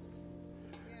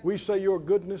 We say Your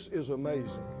goodness is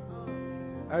amazing.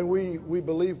 And we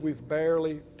believe we've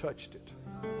barely touched it.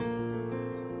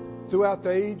 Throughout the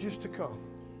ages to come,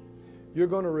 You're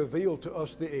going to reveal to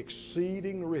us the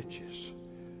exceeding riches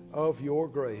of Your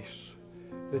grace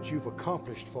that You've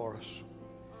accomplished for us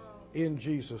in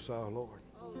Jesus our Lord.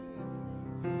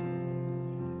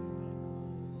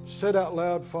 Said out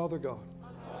loud, Father God,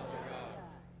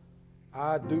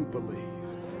 I do believe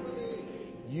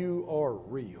You are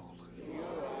real.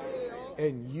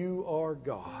 And You are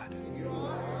God,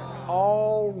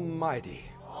 Almighty.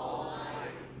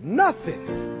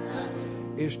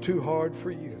 Nothing is too hard for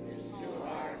You.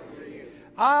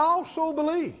 I also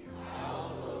believe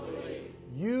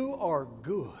You are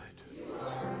good.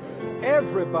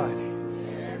 Everybody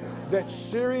that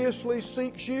seriously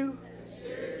seeks You,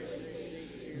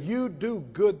 You do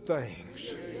good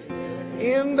things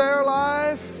in their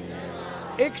life,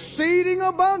 exceeding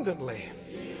abundantly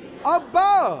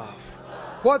above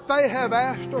what they have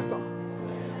asked or thought.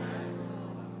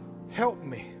 Help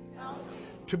me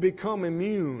to become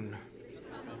immune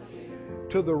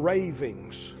to the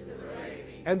ravings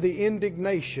and the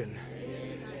indignation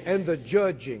and the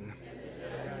judging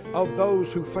of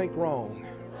those who think wrong,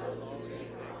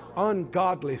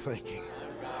 ungodly thinking,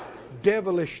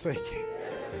 devilish thinking.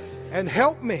 And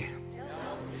help me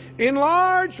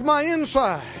enlarge my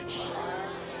insides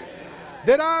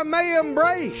that I may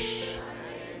embrace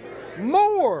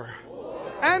more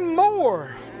and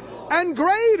more and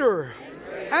greater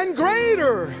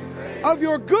of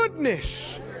your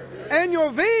goodness and your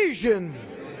vision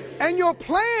and your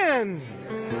plan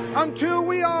until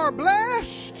we are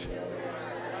blessed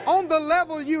on the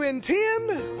level you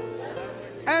intend,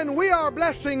 and we are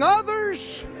blessing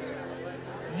others.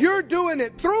 You're doing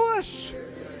it through us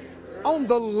on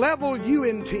the level you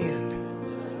intend.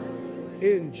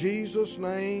 In Jesus'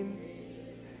 name,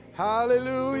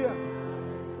 hallelujah,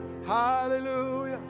 hallelujah.